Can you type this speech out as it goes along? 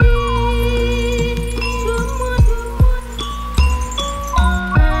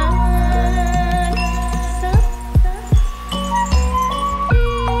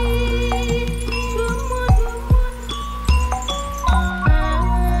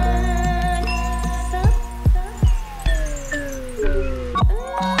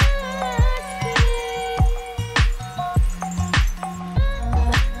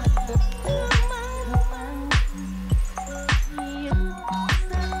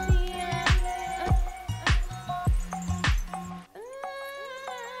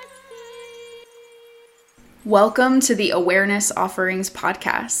Welcome to the Awareness Offerings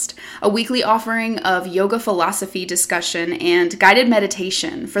podcast, a weekly offering of yoga philosophy discussion and guided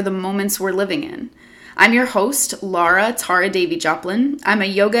meditation for the moments we're living in. I'm your host, Laura Tara Davy Joplin. I'm a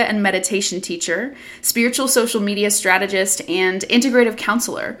yoga and meditation teacher, spiritual social media strategist, and integrative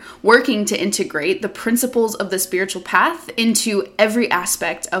counselor, working to integrate the principles of the spiritual path into every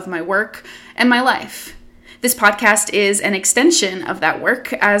aspect of my work and my life. This podcast is an extension of that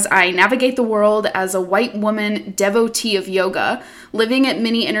work as I navigate the world as a white woman devotee of yoga, living at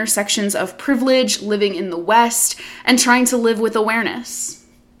many intersections of privilege, living in the West, and trying to live with awareness.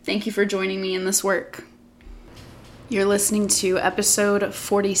 Thank you for joining me in this work. You're listening to episode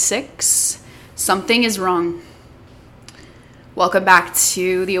 46, Something is Wrong. Welcome back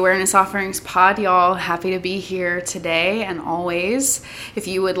to the Awareness Offerings pod, y'all. Happy to be here today and always. If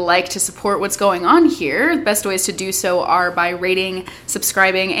you would like to support what's going on here, the best ways to do so are by rating,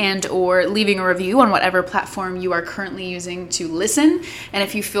 subscribing, and or leaving a review on whatever platform you are currently using to listen. And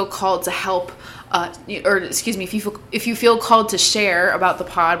if you feel called to help, if you feel called to share about the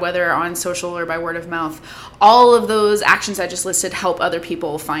pod, whether on social or by word of mouth, all of those actions I just listed help other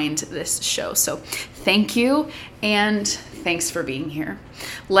people find this show. So thank you, and thanks for being here.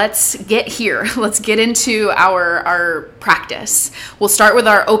 Let's get here. Let's get into our practice. We'll start with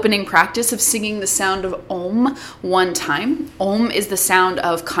our opening practice of singing the sound of Om one time. Om is the sound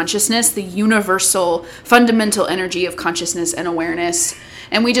of consciousness, the universal, fundamental energy of consciousness and awareness.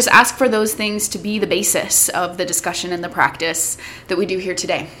 And we just ask for those things to be the basis of the discussion and the practice that we do here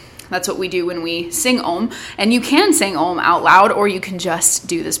today. That's what we do when we sing Om. And you can sing Om out loud, or you can just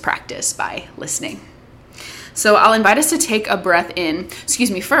do this practice by listening. So I'll invite us to take a breath in.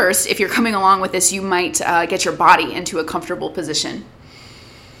 First, if you're coming along with this, you might get your body into a comfortable position.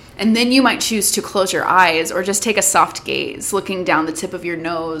 And then you might choose to close your eyes or just take a soft gaze, looking down the tip of your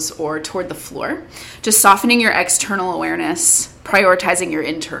nose or toward the floor, just softening your external awareness, prioritizing your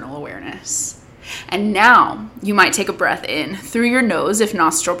internal awareness. And now you might take a breath in through your nose if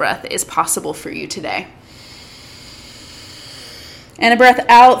nostril breath is possible for you today. And a breath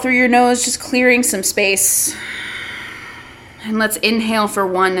out through your nose, just clearing some space. And let's inhale for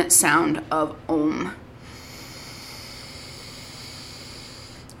one sound of Om.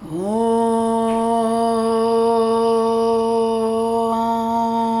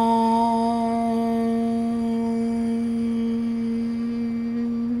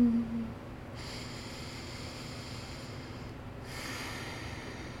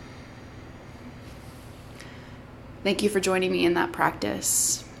 Thank you for joining me in that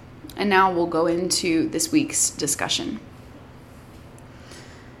practice. And now we'll go into this week's discussion.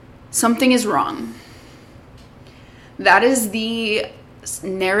 Something is wrong. That is the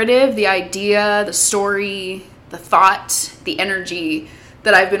narrative, the idea, the story, the thought, the energy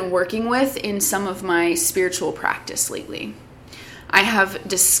that I've been working with in some of my spiritual practice lately. I have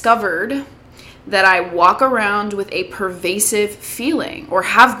discovered that I walk around with a pervasive feeling, or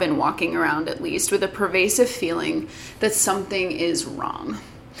have been walking around at least, with a pervasive feeling that something is wrong.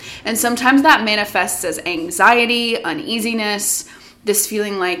 And sometimes that manifests as anxiety, uneasiness, this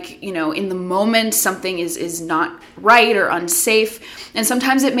feeling like, in the moment something is not right or unsafe. And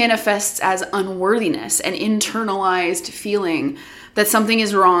sometimes it manifests as unworthiness, an internalized feeling that something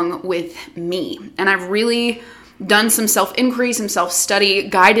is wrong with me. And I've really done some self-inquiry, some self-study,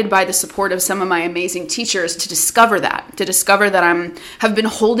 guided by the support of some of my amazing teachers to discover that I have been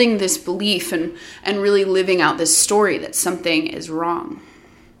holding this belief and really living out this story that something is wrong.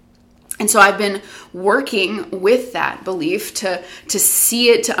 And so I've been working with that belief to see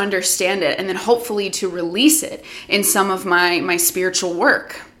it, to understand it, and then hopefully to release it in some of my spiritual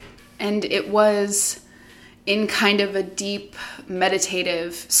work. And it was in kind of a deep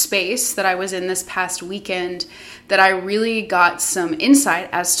meditative space that I was in this past weekend that I really got some insight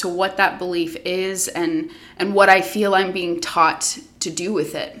as to what that belief is and what I feel I'm being taught to do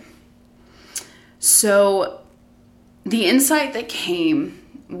with it. So the insight that came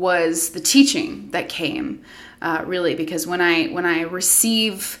was the teaching that came, really, because when I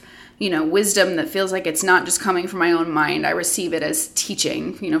receive wisdom that feels like it's not just coming from my own mind, I receive it as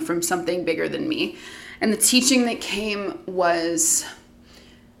teaching, from something bigger than me. And the teaching that came was,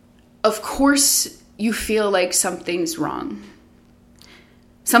 of course, you feel like something's wrong.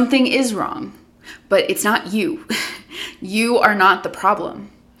 Something is wrong, but it's not you. You are not the problem.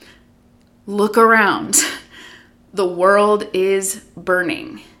 Look around. The world is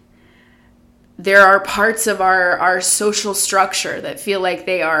burning. There are parts of our social structure that feel like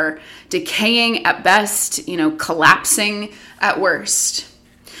they are decaying at best, collapsing at worst.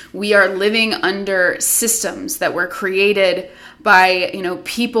 We are living under systems that were created by,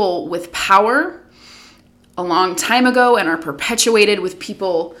 people with power, a long time ago and are perpetuated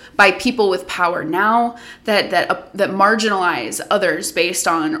by people with power now that marginalize others based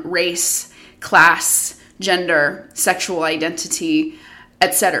on race, class, gender, sexual identity,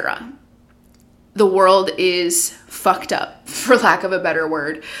 etc. The world is fucked up, for lack of a better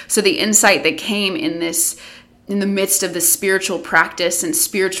word. So the insight that came in the midst of the spiritual practice and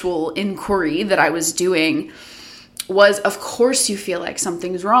spiritual inquiry that I was doing was, of course you feel like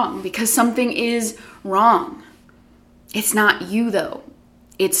something's wrong, because something is wrong. It's not you though,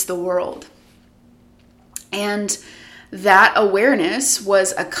 it's the world. And that awareness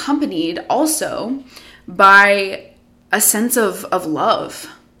was accompanied also by a sense of love,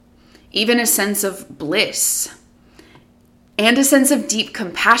 even a sense of bliss, and a sense of deep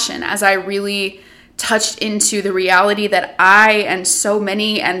compassion as I really touched into the reality that I and so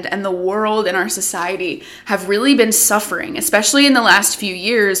many and the world and our society have really been suffering, especially in the last few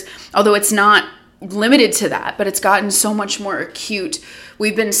years, although it's not limited to that, but it's gotten so much more acute.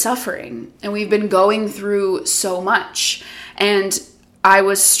 We've been suffering and we've been going through so much. And I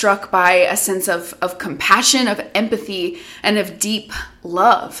was struck by a sense of compassion, of empathy, and of deep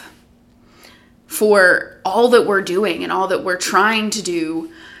love for all that we're doing and all that we're trying to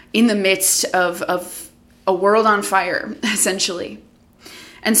do in the midst of a world on fire, essentially.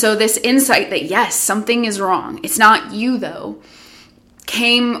 And so this insight that, yes, something is wrong, it's not you though,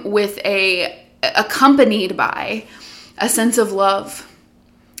 came with accompanied by a sense of love,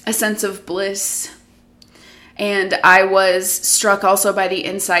 a sense of bliss. And I was struck also by the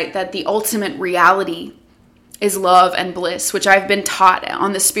insight that the ultimate reality is love and bliss, which I've been taught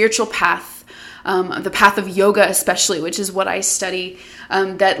on the spiritual path, the path of yoga especially, which is what I study,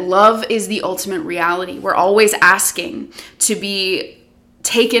 that love is the ultimate reality. We're always asking to be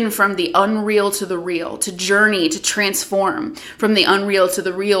taken from the unreal to the real, to journey, to transform from the unreal to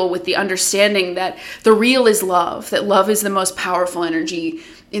the real, with the understanding that the real is love, that love is the most powerful energy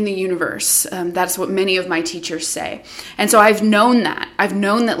in the universe. That's what many of my teachers say. And so I've known that. I've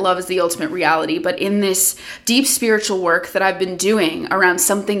known that love is the ultimate reality, but in this deep spiritual work that I've been doing around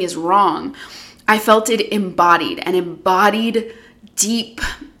something is wrong, I felt it embodied deep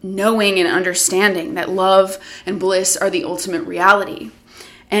knowing and understanding that love and bliss are the ultimate reality.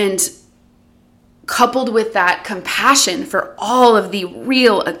 And coupled with that compassion for all of the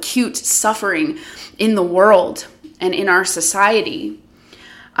real acute suffering in the world and in our society,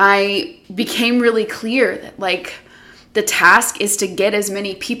 I became really clear that the task is to get as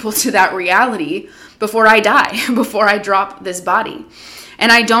many people to that reality before I die, before I drop this body.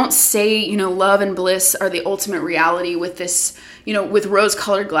 And I don't say, love and bliss are the ultimate reality with this, with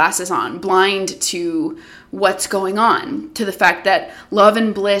rose-colored glasses on, blind to what's going on, to the fact that love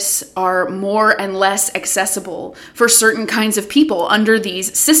and bliss are more and less accessible for certain kinds of people under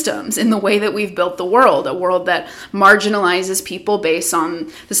these systems in the way that we've built the world, a world that marginalizes people based on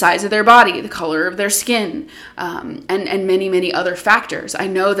the size of their body, the color of their skin, and many, many other factors. I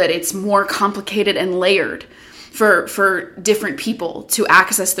know that it's more complicated and layered for different people to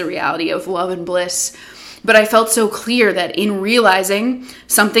access the reality of love and bliss. But I felt so clear that in realizing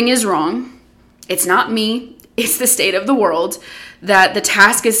something is wrong, it's not me, it's the state of the world, that the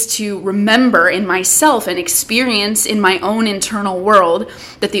task is to remember in myself and experience in my own internal world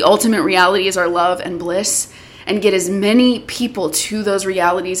that the ultimate realities are love and bliss, and get as many people to those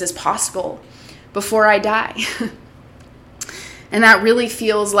realities as possible before I die. And that really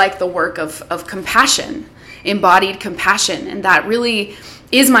feels like the work of compassion, embodied compassion. And that really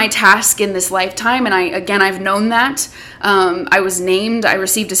is my task in this lifetime. And I've known that. I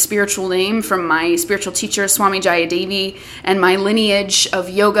received a spiritual name from my spiritual teacher, Swami Jayadevi, and my lineage of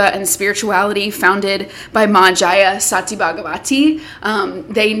yoga and spirituality founded by Ma Jaya Sati Bhagavati.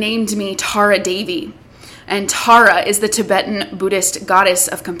 They named me Tara Devi. And Tara is the Tibetan Buddhist goddess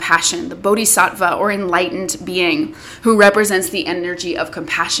of compassion, the bodhisattva or enlightened being who represents the energy of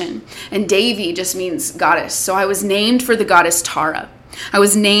compassion. And Devi just means goddess. So I was named for the goddess Tara. I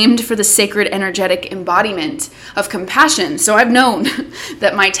was named for the sacred energetic embodiment of compassion. So I've known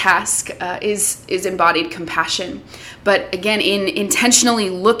that my task is embodied compassion. But again, in intentionally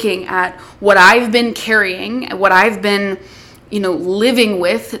looking at what I've been carrying, what I've been living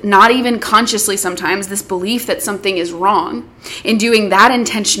with, not even consciously sometimes, this belief that something is wrong. In doing that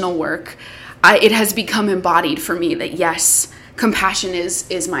intentional work, it has become embodied for me that yes, compassion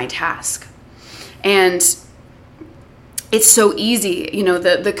is my task. And it's so easy,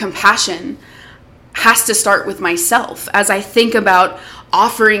 the compassion has to start with myself as I think about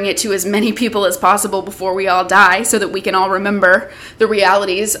offering it to as many people as possible before we all die so that we can all remember the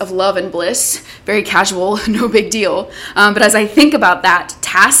realities of love and bliss. Very casual, no big deal. But as I think about that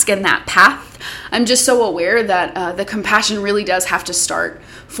task and that path, I'm just so aware that the compassion really does have to start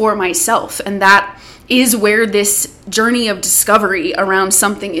for myself. And that is where this journey of discovery around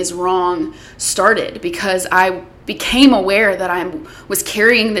something is wrong started, because I became aware that I was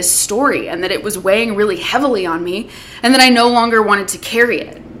carrying this story and that it was weighing really heavily on me, and that I no longer wanted to carry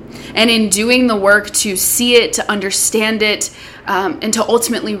it. And in doing the work to see it, to understand it, and to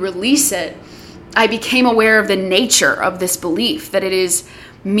ultimately release it, I became aware of the nature of this belief, that it is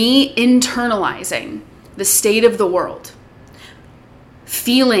me internalizing the state of the world,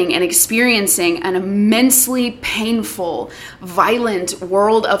 feeling and experiencing an immensely painful, violent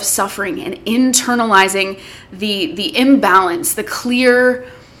world of suffering, and internalizing the imbalance, the clear,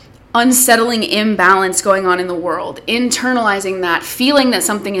 unsettling imbalance going on in the world, internalizing that, feeling that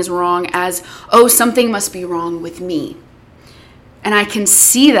something is wrong as, oh, something must be wrong with me. And I can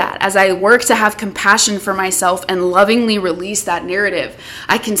see that as I work to have compassion for myself and lovingly release that narrative.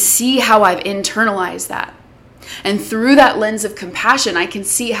 I can see how I've internalized that. And through that lens of compassion, I can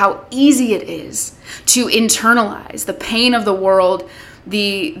see how easy it is to internalize the pain of the world,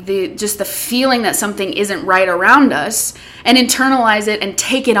 just the feeling that something isn't right around us, and internalize it and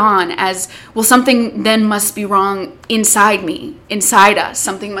take it on as, well, something then must be wrong inside me, inside us.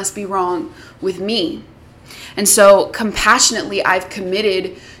 Something must be wrong with me. And so compassionately, I've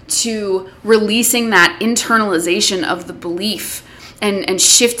committed to releasing that internalization of the belief and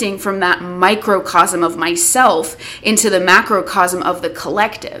shifting from that microcosm of myself into the macrocosm of the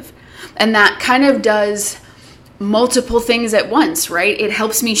collective. And that kind of does multiple things at once, right? It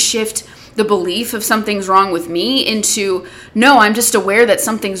helps me shift the belief of something's wrong with me into, no, I'm just aware that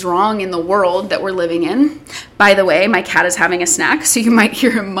something's wrong in the world that we're living in. By the way, my cat is having a snack, so you might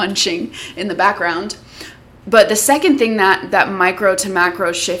hear him munching in the background. But the second thing that micro to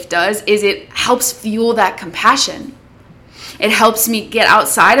macro shift does is it helps fuel that compassion. It helps me get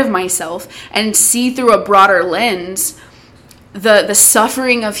outside of myself and see through a broader lens the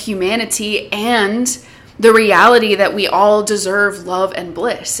suffering of humanity and the reality that we all deserve love and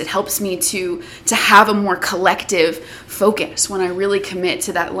bliss. It helps me to have a more collective focus when I really commit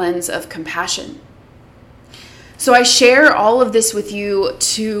to that lens of compassion. So I share all of this with you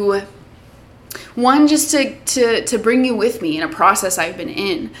to, one, just to bring you with me in a process I've been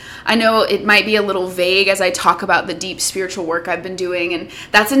in. I know it might be a little vague as I talk about the deep spiritual work I've been doing, and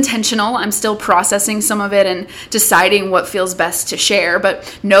that's intentional. I'm still processing some of it and deciding what feels best to share,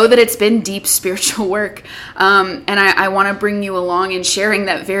 but know that it's been deep spiritual work. And I want to bring you along in sharing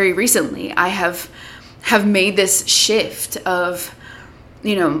that very recently. I have made this shift of,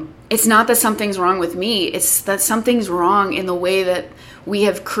 it's not that something's wrong with me. It's that something's wrong in the way that we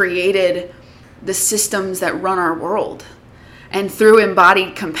have created the systems that run our world. And through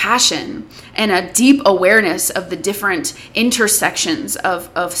embodied compassion and a deep awareness of the different intersections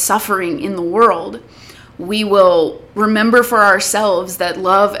of suffering in the world, we will remember for ourselves that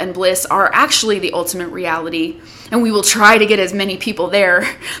love and bliss are actually the ultimate reality. And we will try to get as many people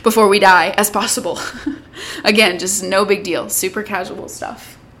there before we die as possible. Again, just no big deal, super casual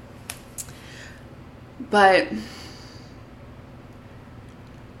stuff. But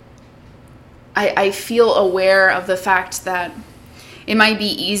I feel aware of the fact that it might be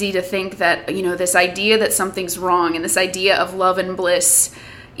easy to think that, this idea that something's wrong and this idea of love and bliss,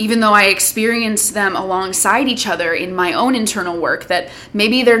 even though I experience them alongside each other in my own internal work, that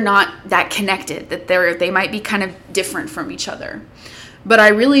maybe they're not that connected, that they might be kind of different from each other. But I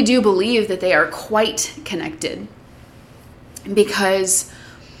really do believe that they are quite connected, because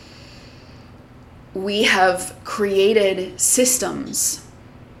we have created systems,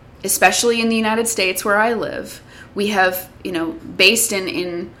 especially in the United States where I live. We have, based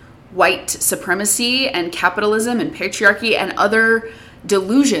in white supremacy and capitalism and patriarchy and other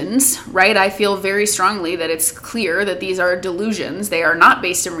delusions, right? I feel very strongly that it's clear that these are delusions. They are not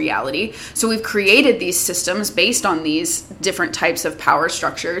based in reality. So we've created these systems based on these different types of power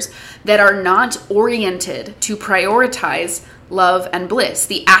structures that are not oriented to prioritize love and bliss,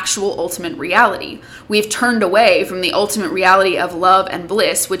 the actual ultimate reality. We've turned away from the ultimate reality of love and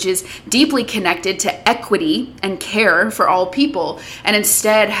bliss, which is deeply connected to equity and care for all people, and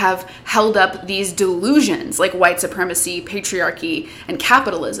instead have held up these delusions like white supremacy, patriarchy, and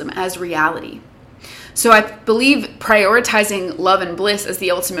capitalism as reality. So I believe prioritizing love and bliss as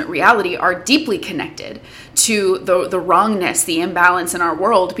the ultimate reality are deeply connected to the wrongness, the imbalance in our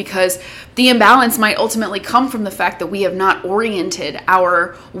world, because the imbalance might ultimately come from the fact that we have not oriented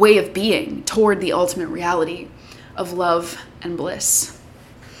our way of being toward the ultimate reality of love and bliss.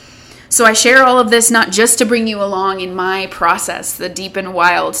 So I share all of this not just to bring you along in my process, the deep and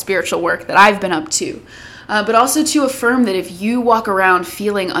wild spiritual work that I've been up to, but also to affirm that if you walk around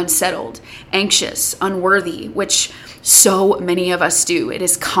feeling unsettled, anxious, unworthy, which so many of us do, it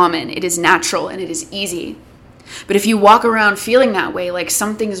is common, it is natural, and it is easy. But if you walk around feeling that way, like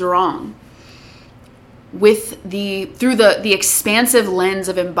something's wrong, through the expansive lens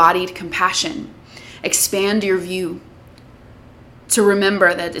of embodied compassion, expand your view to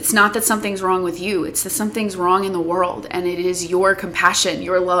remember that it's not that something's wrong with you, it's that something's wrong in the world, and it is your compassion,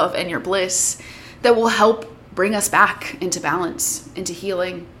 your love, and your bliss that will help bring us back into balance, into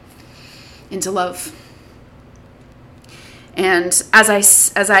healing, into love. And as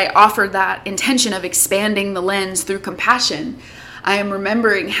I offered that intention of expanding the lens through compassion, I am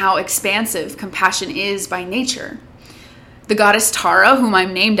remembering how expansive compassion is by nature. The goddess Tara, whom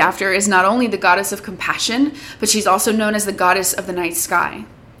I'm named after, is not only the goddess of compassion, but she's also known as the goddess of the night sky.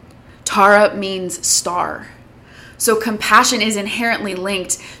 Tara means star. So compassion is inherently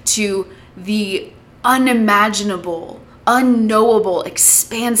linked to the unimaginable, unknowable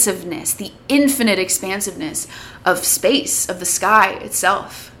expansiveness, the infinite expansiveness of space, of the sky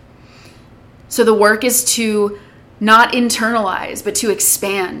itself. So the work is to not internalize, but to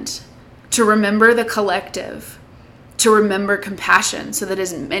expand, to remember the collective, to remember compassion so that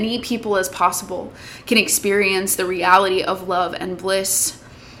as many people as possible can experience the reality of love and bliss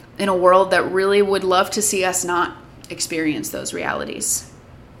in a world that really would love to see us not experience those realities.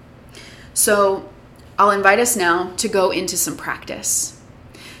 So I'll invite us now to go into some practice,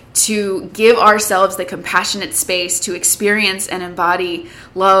 to give ourselves the compassionate space to experience and embody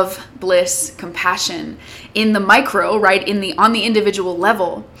love, bliss, compassion in the micro, right, on the individual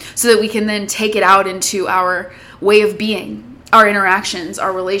level, so that we can then take it out into our way of being, our interactions,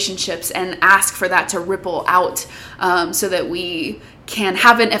 our relationships, and ask for that to ripple out so that we can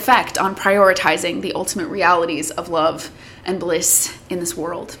have an effect on prioritizing the ultimate realities of love and bliss in this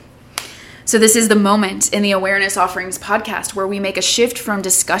world. So this is the moment in the Awareness Offerings podcast where we make a shift from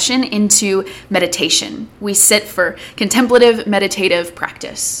discussion into meditation. We sit for contemplative meditative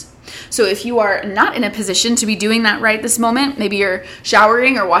practice. So if you are not in a position to be doing that right this moment, maybe you're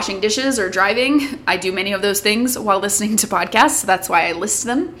showering or washing dishes or driving. I do many of those things while listening to podcasts, so that's why I list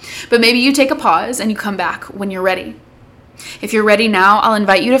them. But maybe you take a pause and you come back when you're ready. If you're ready now, I'll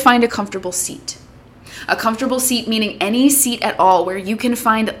invite you to find a comfortable seat. A comfortable seat meaning any seat at all where you can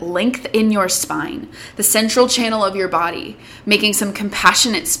find length in your spine, the central channel of your body, making some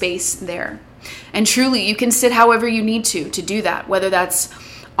compassionate space there. And truly, you can sit however you need to do that, whether that's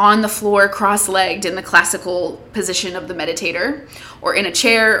on the floor, cross-legged in the classical position of the meditator, or in a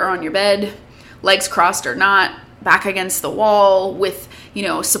chair or on your bed, legs crossed or not, back against the wall with,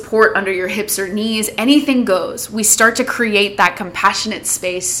 support under your hips or knees. Anything goes. We start to create that compassionate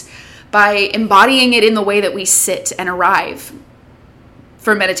space by embodying it in the way that we sit and arrive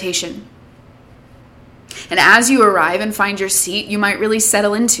for meditation. And as you arrive and find your seat, you might really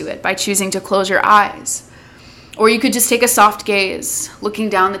settle into it by choosing to close your eyes. Or you could just take a soft gaze, looking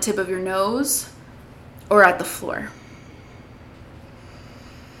down the tip of your nose or at the floor.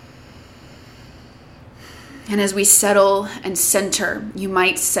 And as we settle and center, you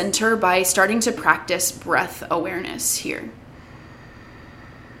might center by starting to practice breath awareness here.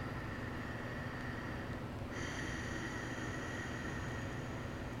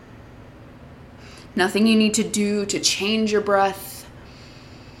 Nothing you need to do to change your breath.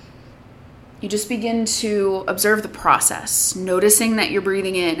 You just begin to observe the process, noticing that you're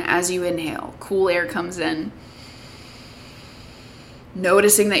breathing in as you inhale. Cool air comes in.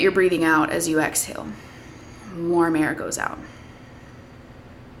 Noticing that you're breathing out as you exhale. Warm air goes out.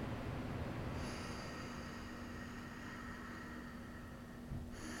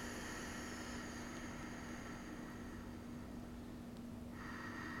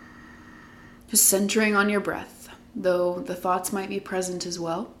 Just centering on your breath, though the thoughts might be present as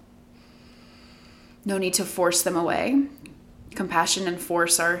well. No need to force them away. Compassion and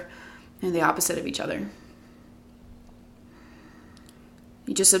force are the opposite of each other.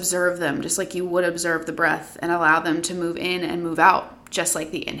 You just observe them just like you would observe the breath and allow them to move in and move out, just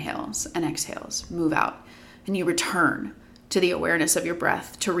like the inhales and exhales move out. And you return to the awareness of your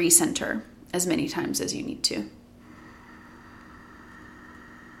breath to recenter as many times as you need to.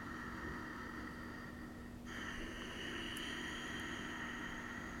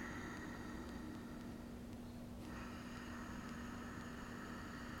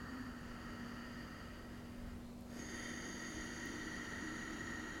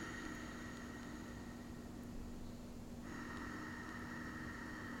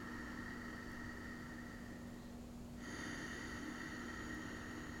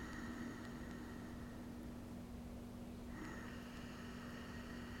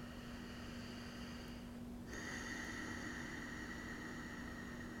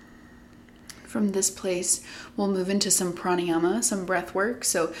 From this place, we'll move into some pranayama, some breath work.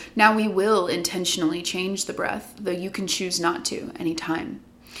 So now we will intentionally change the breath, though you can choose not to anytime.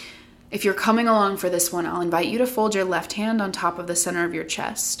 If you're coming along for this one, I'll invite you to fold your left hand on top of the center of your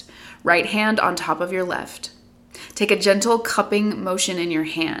chest, right hand on top of your left. Take a gentle cupping motion in your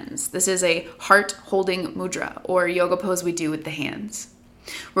hands. This is a heart holding mudra, or yoga pose we do with the hands.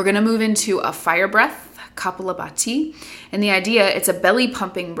 We're going to move into a fire breath, Kapalabhati, and the idea, it's a belly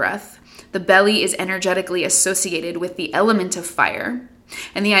pumping breath. The belly is energetically associated with the element of fire,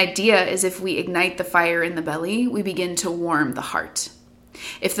 and the idea is if we ignite the fire in the belly, we begin to warm the heart.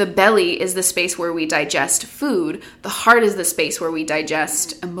 If the belly is the space where we digest food, the heart is the space where we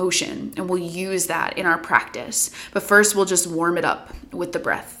digest emotion, and we'll use that in our practice. But first, we'll just warm it up with the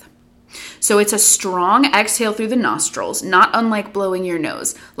breath. So it's a strong exhale through the nostrils, not unlike blowing your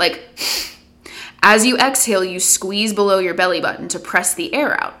nose. Like, as you exhale, you squeeze below your belly button to press the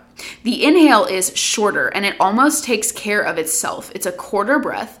air out. The inhale is shorter and it almost takes care of itself. It's a quarter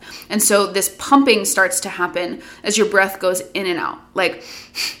breath. And so this pumping starts to happen as your breath goes in and out. Like,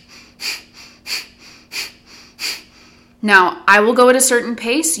 now I will go at a certain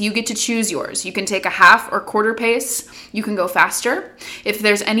pace. You get to choose yours. You can take a half or quarter pace. You can go faster. If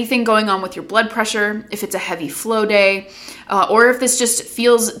there's anything going on with your blood pressure, if it's a heavy flow day, or if this just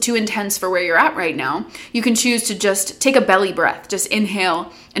feels too intense for where you're at right now, you can choose to just take a belly breath. Just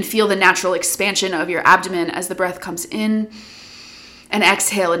inhale and feel the natural expansion of your abdomen as the breath comes in, and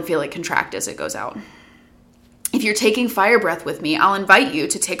exhale and feel it contract as it goes out. If you're taking fire breath with me, I'll invite you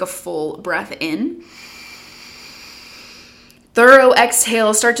to take a full breath in. Thorough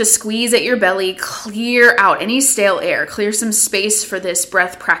exhale, start to squeeze at your belly, clear out any stale air, clear some space for this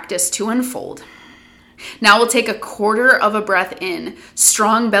breath practice to unfold. Now we'll take a quarter of a breath in,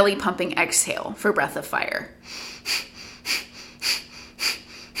 strong belly pumping exhale for breath of fire.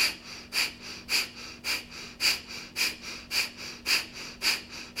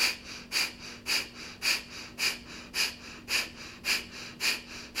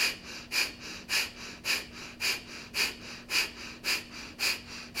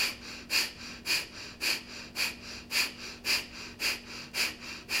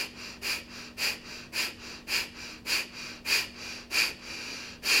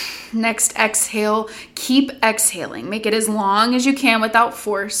 Next exhale, keep exhaling. Make it as long as you can without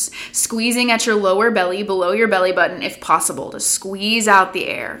force, squeezing at your lower belly, below your belly button if possible, to squeeze out the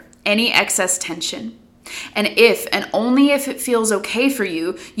air, any excess tension. And if, and only if it feels okay for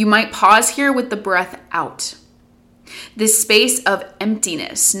you, you might pause here with the breath out. This space of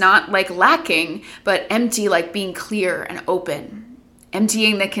emptiness, not like lacking, but empty like being clear and open.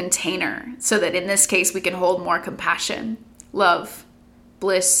 Emptying the container so that in this case we can hold more compassion, love,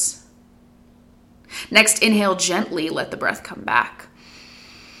 bliss. Next, inhale gently, let the breath come back.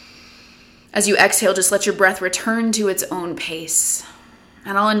 As you exhale, just let your breath return to its own pace.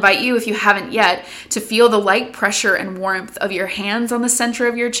 And I'll invite you, if you haven't yet, to feel the light pressure and warmth of your hands on the center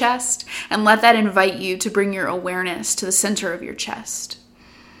of your chest, and let that invite you to bring your awareness to the center of your chest.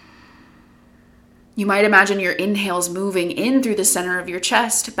 You might imagine your inhales moving in through the center of your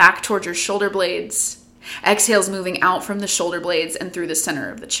chest, back towards your shoulder blades. Exhales moving out from the shoulder blades and through the center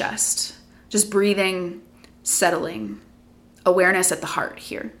of the chest. Just breathing, settling, awareness at the heart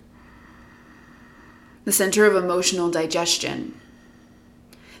here. The center of emotional digestion.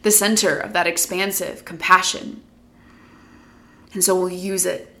 The center of that expansive compassion. And so we'll use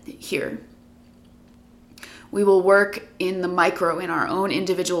it here. We will work in the micro in our own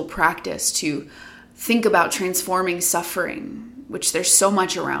individual practice to think about transforming suffering, which there's so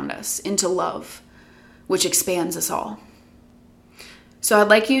much around us, into love, which expands us all. So I'd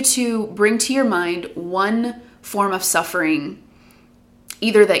like you to bring to your mind one form of suffering,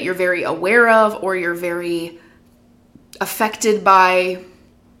 either that you're very aware of or you're very affected by,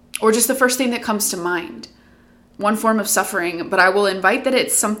 or just the first thing that comes to mind. One form of suffering, but I will invite that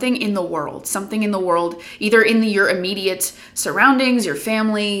it's something in the world, either in your immediate surroundings, your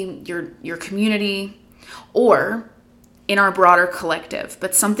family, your community, or in our broader collective,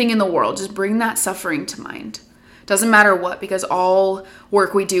 but something in the world. Just bring that suffering to mind. Doesn't matter what, because all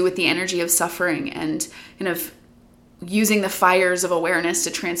work we do with the energy of suffering and kind of using the fires of awareness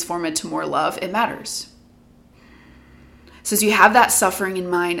to transform it to more love, it matters. So as you have that suffering in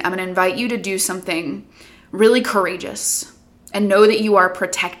mind, I'm going to invite you to do something really courageous and know that you are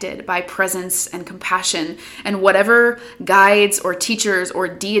protected by presence and compassion and whatever guides or teachers or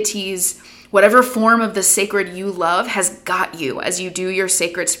deities, whatever form of the sacred you love has got you as you do your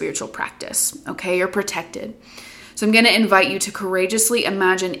sacred spiritual practice. Okay, you're protected. So I'm going to invite you to courageously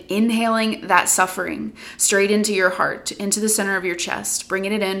imagine inhaling that suffering straight into your heart, into the center of your chest,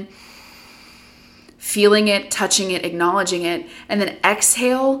 bringing it in, feeling it, touching it, acknowledging it, and then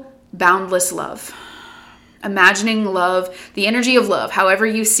exhale boundless love. Imagining love, the energy of love, however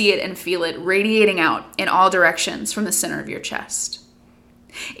you see it and feel it, radiating out in all directions from the center of your chest.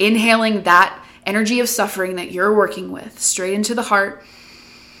 Inhaling that energy of suffering that you're working with straight into the heart,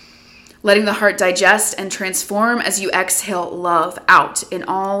 letting the heart digest and transform as you exhale love out in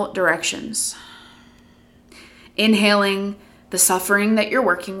all directions. Inhaling the suffering that you're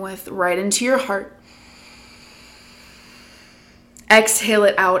working with right into your heart. Exhale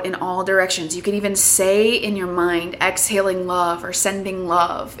it out in all directions. You can even say in your mind, exhaling love or sending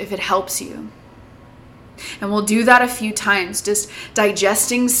love if it helps you. And we'll do that a few times, just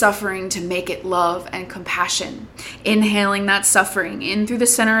digesting suffering to make it love and compassion. Inhaling that suffering in through the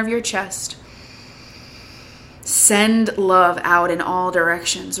center of your chest. Send love out in all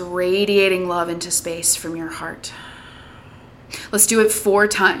directions, radiating love into space from your heart. Let's do it 4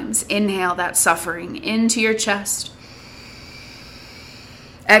 times. Inhale that suffering into your chest.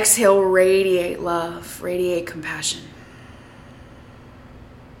 Exhale, radiate love, radiate compassion.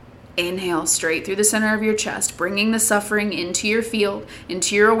 Inhale straight through the center of your chest, bringing the suffering into your field,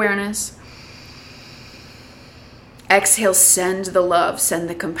 into your awareness. Exhale, send the love, send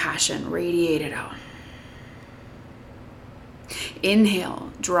the compassion, radiate it out.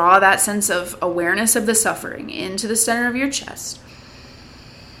 Inhale, draw that sense of awareness of the suffering into the center of your chest.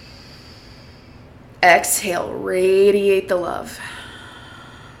 Exhale, radiate the love.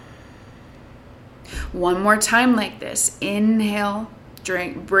 One more time like this. Inhale,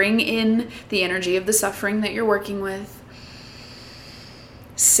 bring in the energy of the suffering that you're working with.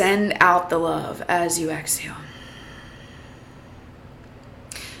 Send out the love as you exhale.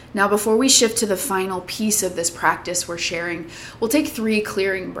 Now, before we shift to the final piece of this practice we're sharing, we'll take 3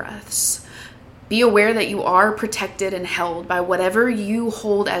 clearing breaths. Be aware that you are protected and held by whatever you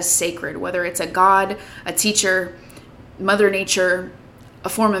hold as sacred, whether it's a God, a teacher, Mother Nature, a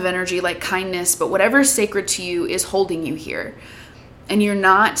form of energy like kindness, but whatever is sacred to you is holding you here. And you're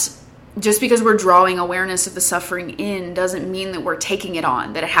not, just because we're drawing awareness of the suffering in doesn't mean that we're taking it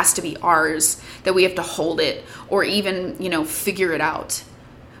on, that it has to be ours, that we have to hold it or even, figure it out.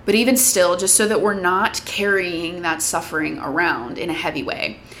 But even still, just so that we're not carrying that suffering around in a heavy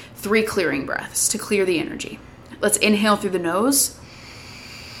way, 3 clearing breaths to clear the energy. Let's inhale through the nose.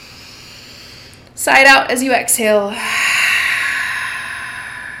 Side out as you exhale.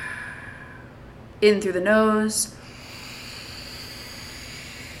 In through the nose.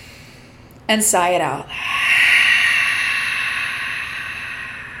 And sigh it out.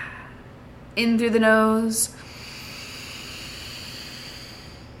 In through the nose.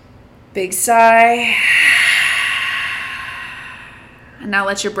 Big sigh. And now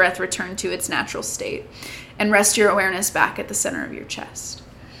let your breath return to its natural state and rest your awareness back at the center of your chest.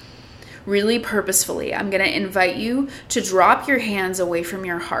 Really purposefully, I'm going to invite you to drop your hands away from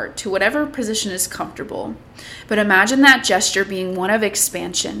your heart to whatever position is comfortable. But imagine that gesture being one of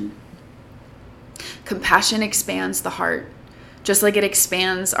expansion. Compassion expands the heart, just like it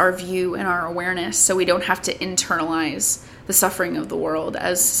expands our view and our awareness, so we don't have to internalize the suffering of the world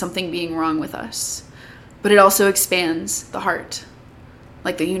as something being wrong with us. But it also expands the heart,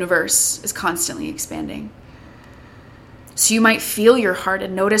 like the universe is constantly expanding. So you might feel your heart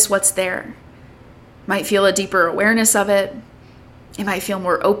and notice what's there. Might feel a deeper awareness of it. It might feel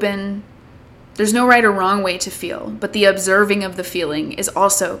more open. There's no right or wrong way to feel, but the observing of the feeling is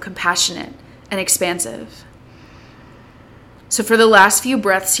also compassionate and expansive. So for the last few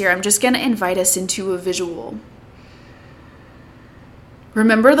breaths here, I'm just going to invite us into a visual.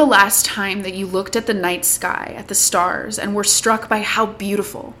 Remember the last time that you looked at the night sky, at the stars, and were struck by how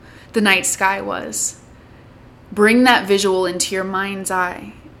beautiful the night sky was. Bring that visual into your mind's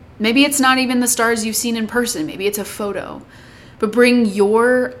eye. Maybe it's not even the stars you've seen in person. Maybe it's a photo. But bring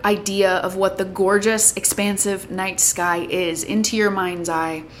your idea of what the gorgeous, expansive night sky is into your mind's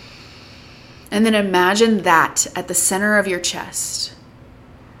eye. And then imagine that at the center of your chest.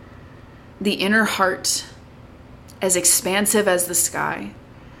 The inner heart, as expansive as the sky.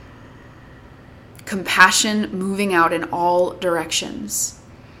 Compassion moving out in all directions.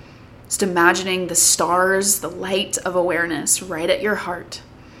 Just imagining the stars, the light of awareness right at your heart.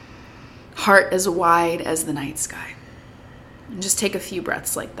 Heart as wide as the night sky. And just take a few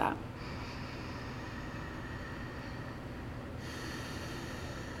breaths like that.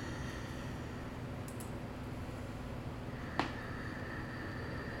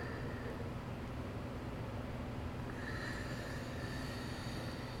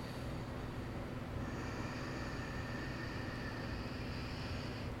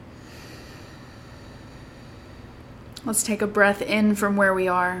 Let's take a breath in from where we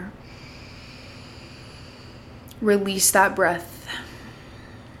are. Release that breath.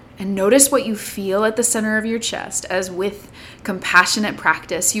 And notice what you feel at the center of your chest as with compassionate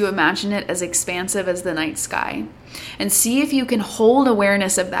practice, you imagine it as expansive as the night sky. And see if you can hold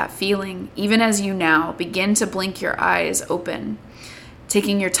awareness of that feeling, even as you now begin to blink your eyes open,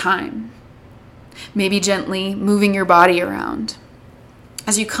 taking your time. Maybe gently moving your body around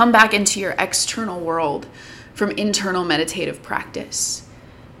as you come back into your external world from internal meditative practice.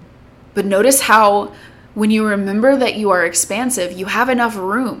 But notice how when you remember that you are expansive, you have enough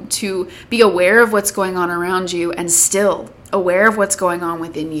room to be aware of what's going on around you and still aware of what's going on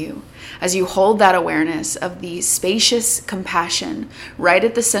within you. As you hold that awareness of the spacious compassion right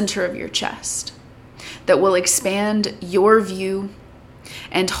at the center of your chest that will expand your view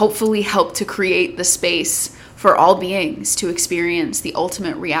and hopefully help to create the space for all beings to experience the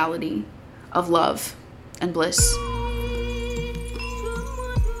ultimate reality of love and bliss.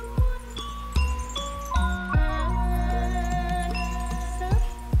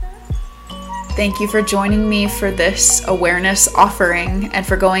 Thank you for joining me for this awareness offering and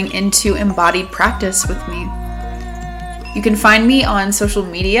for going into embodied practice with me. You can find me on social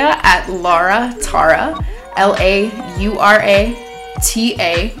media at Laura Tara, LauraTara,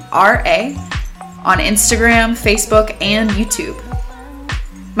 on Instagram, Facebook, and YouTube.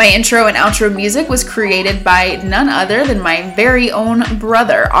 My intro and outro music was created by none other than my very own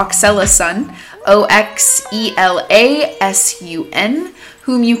brother, Oxelasun, Oxelasun,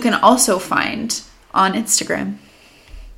 whom you can also find on Instagram.